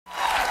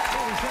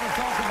going to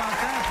talk about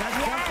that. That's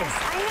something.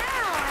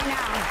 I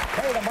know.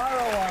 Hey,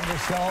 tomorrow on the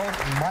show,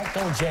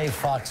 Michael J.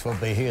 Fox will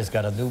be here. He's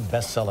got a new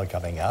bestseller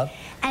coming out.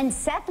 And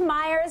Seth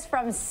Meyers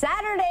from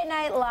Saturday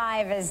Night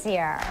Live is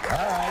here. All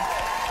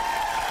right.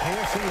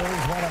 Here she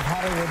is, one of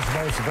Hollywood's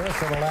most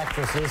versatile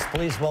actresses.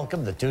 Please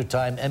welcome the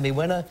two-time Emmy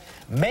winner,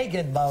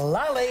 Megan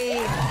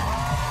Mullally.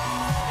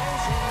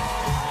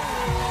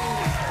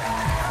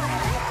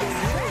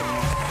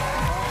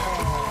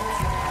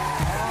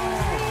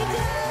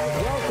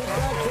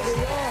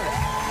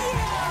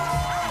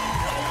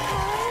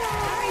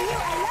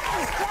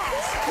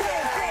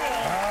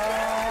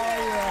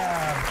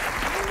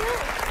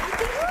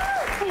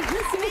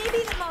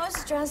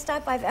 Dressed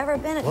up I've ever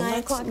been at 9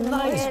 o'clock in the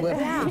morning.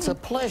 It's a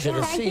pleasure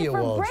to see you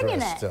all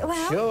dressed up.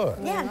 Well, sure.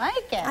 Yeah, I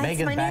like it. That's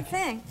my new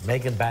thing.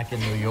 Megan back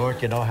in New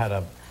York, you know,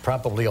 had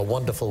probably a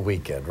wonderful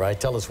weekend, right?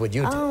 Tell us what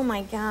you did. Oh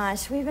my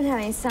gosh, we've been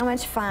having so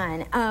much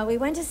fun. We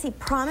went to see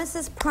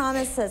Promises,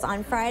 Promises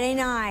on Friday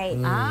night.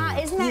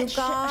 Isn't that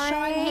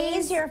Sean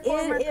Hayes, your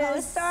former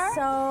co-star? It is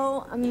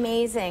so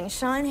amazing.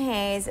 Sean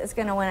Hayes is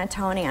going to win a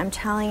Tony. I'm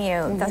telling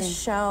you, the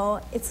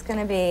show, it's going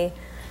to be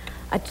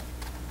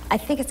I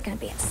think it's going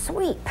to be a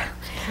sweep.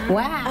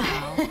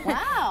 Wow.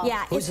 Wow.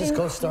 Yeah, Who's it's his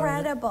co-star?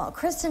 incredible.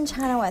 Kristen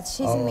Chenoweth,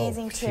 she's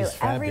amazing too. She's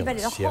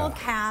Everybody, the fabulous. whole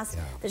cast,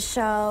 the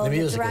show,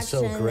 the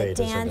direction, is so great,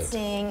 the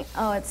dancing.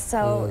 Oh, it's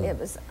so, it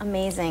was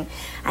amazing.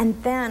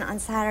 And then on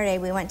Saturday,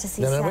 we went to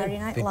see Saturday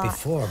Night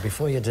Live.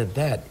 Before you did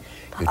that,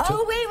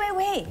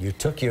 wait. You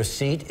took your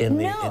seat in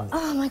the...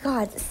 Oh my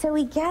God. So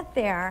we get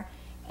there,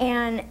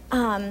 and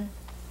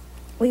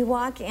we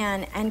walk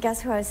in, and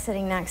guess who I was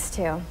sitting next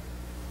to?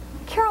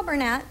 Carol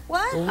Burnett.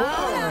 What? No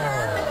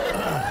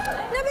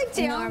big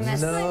deal.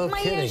 Just no like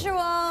my kidding. usual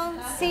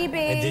CB.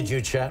 And did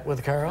you chat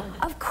with Carol?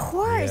 Of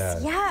course,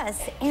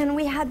 yes. And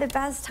we had the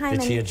best time.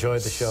 Did she enjoy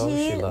the show?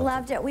 She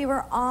loved it. We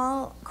were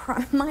all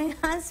my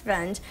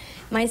husband,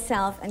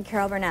 myself, and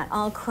Carol Burnett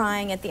all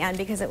crying at the end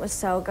because it was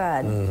so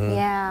good.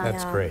 Yeah.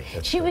 That's great.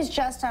 She was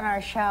just on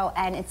our show,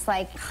 and it's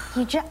like,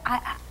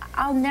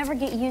 I'll never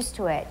get used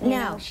to it. You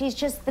know? She's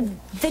just the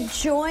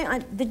joy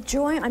on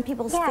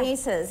people's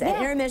faces. At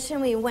intermission,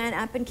 we went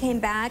up and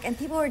came back, and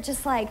people were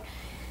just like,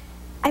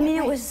 I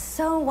mean, it was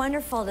so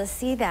wonderful to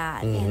see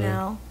that. You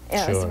know,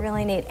 it was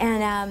really neat.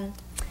 And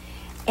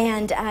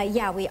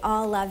yeah, we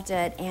all loved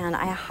it, and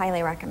I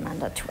highly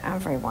recommend it to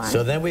everyone.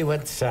 So then we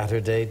went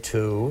Saturday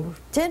to...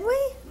 Did we?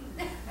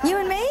 You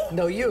and me?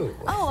 No, you.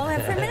 Oh, well,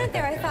 for a minute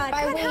there I thought,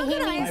 God, how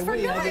could I have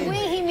forgotten?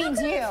 He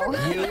means you.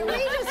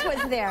 Regis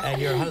was there.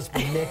 And your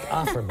husband, Nick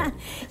Offerman.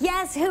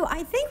 Yes, who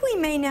I think we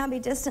may now be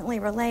distantly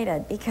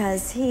related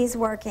because he's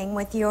working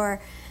with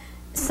your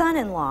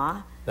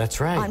son-in-law.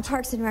 That's right. On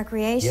Parks and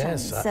Recreation.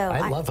 Yes, so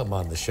I love him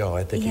on the show.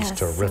 I think he's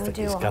terrific.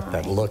 So he's got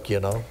that look, you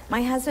know.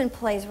 My husband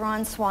plays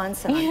Ron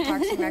Swanson on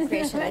Parks and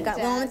Recreation. I got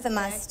one with the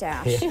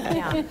mustache.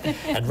 Yeah.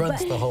 And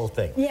runs the whole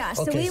thing. Yeah,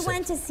 so we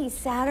went to see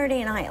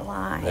Saturday Night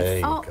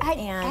Live.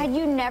 Had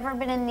you never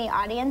been in the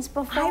audience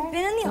before? I've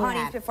been in the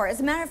audience before. As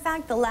a matter of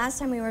fact, the last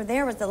time we were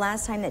there was the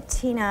last time that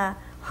Tina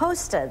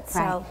hosted.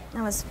 So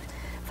that was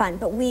fun.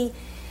 But we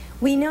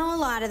know a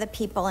lot of the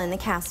people in the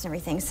cast and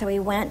everything, so we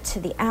went to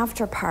the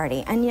after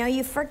party. And, you know,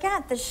 you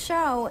forget the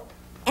show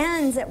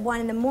ends at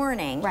 1 in the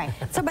morning. Right.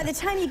 So by the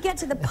time you get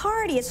to the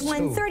party, it's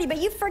 1:30, but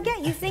you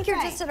forget. You think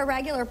you're just at a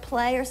regular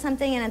play or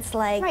something, and it's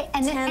like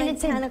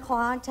 10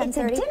 o'clock, 10:30. It's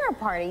a dinner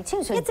party,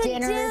 too, so it's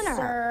dinner a dinner.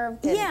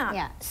 served.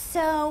 Yeah.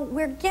 So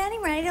we're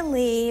getting ready to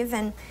leave,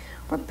 and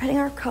we're putting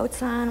our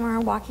coats on, we're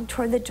walking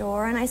toward the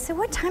door, and I said,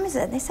 what time is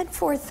it? And they said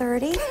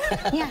 4:30.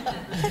 Yeah.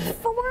 I said,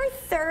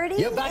 4:30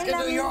 You're back in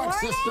New York,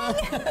 sister.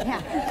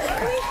 Yeah. Did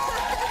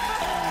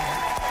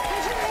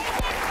you make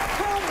it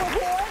home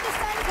before the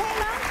sun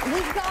came up?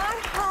 We got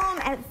home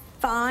at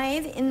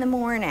 5 in the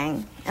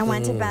morning and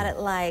went to bed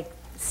at like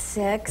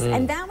 6,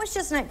 and that was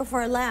just night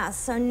before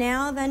last. So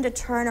now then to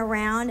turn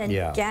around and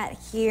get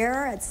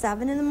here at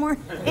 7 in the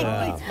morning.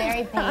 It's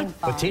very painful.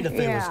 But Tina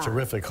Fey was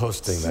terrific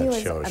hosting that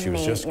show. She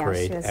was just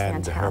great. She was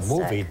and fantastic. her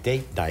movie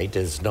Date Night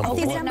is number one.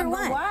 It's number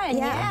one. Yeah. Number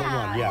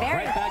one, yeah.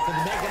 Right back to the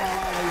Megan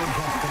Mullally in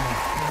just a minute.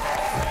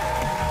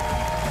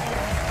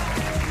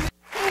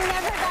 You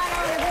never got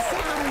over the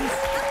sounds.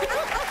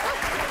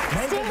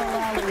 Megan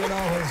Mullally, you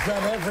know, has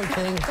done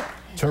everything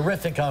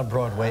terrific on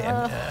Broadway.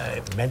 And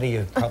many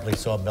of you probably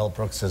saw Mel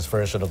Brooks's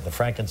version of the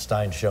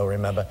Frankenstein show,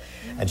 remember?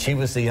 And she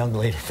was the young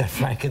lady that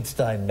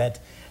Frankenstein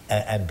met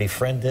and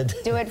befriended.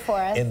 Do it for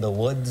us. In the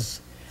woods.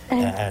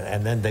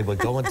 And then they would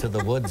go into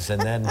the woods, and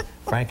then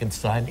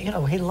Frankenstein, you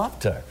know, he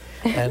loved her.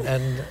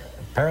 And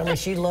apparently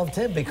she loved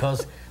him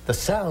because the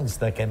sounds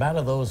that came out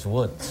of those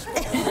woods.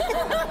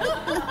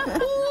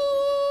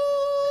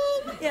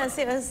 Yes,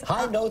 it was.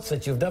 High notes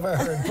that you've never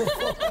heard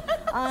before.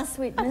 Ah,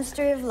 sweet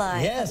mystery of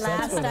life. Yes, At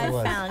last that's what it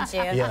was. I found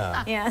you.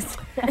 Yeah. Yes.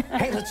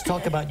 Hey, let's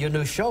talk about your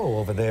new show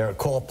over there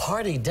called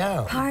Party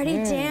Down.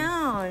 Party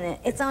Down.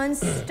 It's on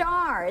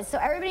Stars, so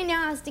everybody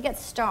now has to get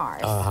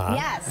Stars.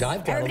 Yes.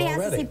 I've got Everybody it has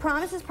to already. see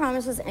Promises,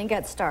 Promises, and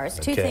get Stars.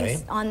 Two Okay.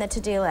 things on the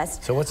to-do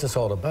list. So what's this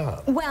all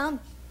about? Well,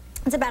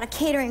 It's about a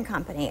catering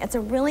company. It's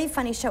a really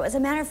funny show. As a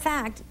matter of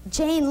fact,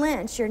 Jane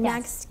Lynch, your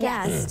next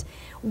guest,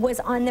 was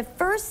on the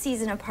first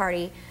season of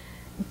Party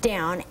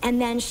Down, and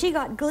then she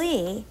got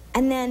Glee,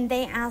 and then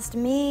they asked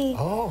me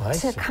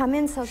to come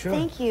in. So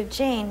thank you,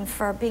 Jane,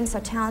 for being so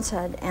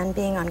talented and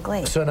being on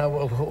Glee. So now,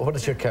 what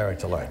is your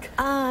character like?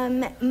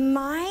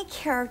 My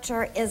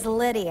character is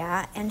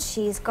Lydia, and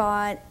she's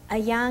got a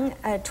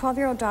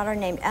 12-year-old daughter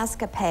named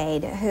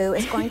Escapade, who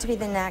is going to be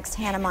the next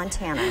Hannah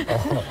Montana.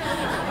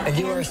 And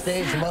you are a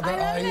stage mother,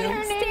 are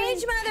you?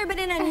 Stage mother, but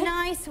in a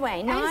nice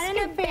way, not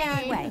in a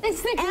bad way.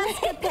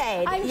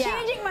 Escapade. I'm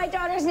changing my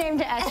daughter's name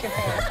to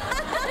Escapade.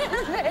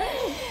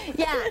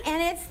 Yeah,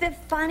 and it's the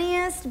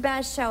funniest,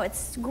 best show.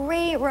 It's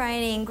great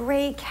writing,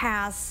 great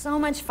cast, so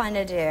much fun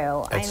to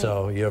do. And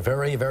so you're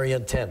very, very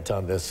intent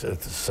on this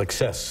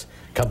success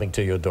coming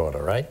to your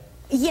daughter, right?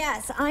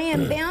 Yes, I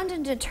am bound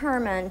and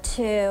determined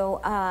to.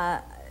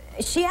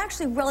 She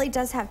actually really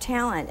does have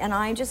talent, and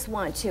I just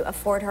want to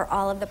afford her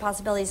all of the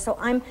possibilities. So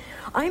I'm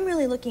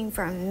really looking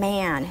for a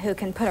man who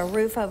can put a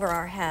roof over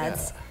our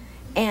heads.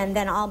 And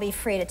then I'll be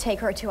free to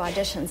take her to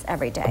auditions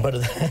every day. But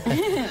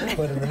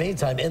in the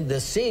meantime, in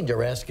this scene,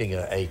 you're asking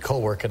a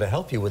co-worker to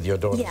help you with your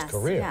daughter's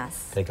career.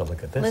 Yes. Take a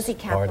look at this. Lizzie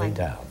Kaplan. Party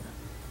Down.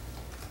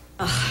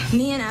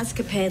 Me and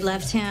Escapade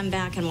left him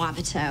back in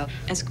Wapato.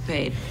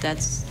 Escapade,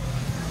 that's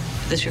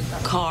your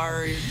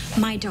car?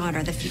 My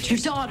daughter, the future.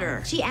 Your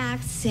daughter? She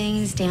acts,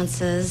 sings,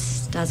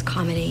 dances, does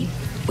comedy.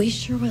 We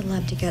sure would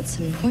love to get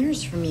some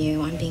pointers from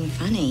you on being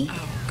funny.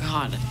 Oh,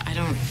 God, I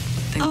don't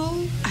think...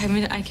 I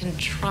mean, I can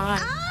try.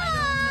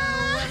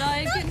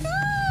 I can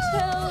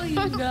tell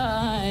you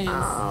guys.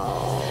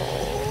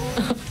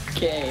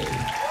 Okay.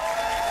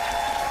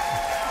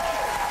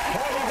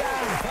 Party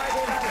Down,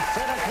 Friday night,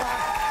 10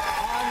 o'clock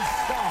on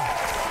Star.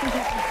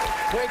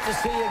 Great to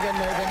see you again,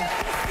 Megan.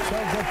 So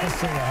good to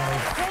see you, honey.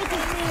 Great to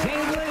see you.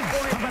 Gene Lynch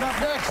coming up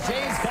next.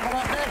 Jane's coming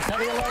up next. How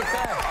do you like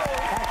that?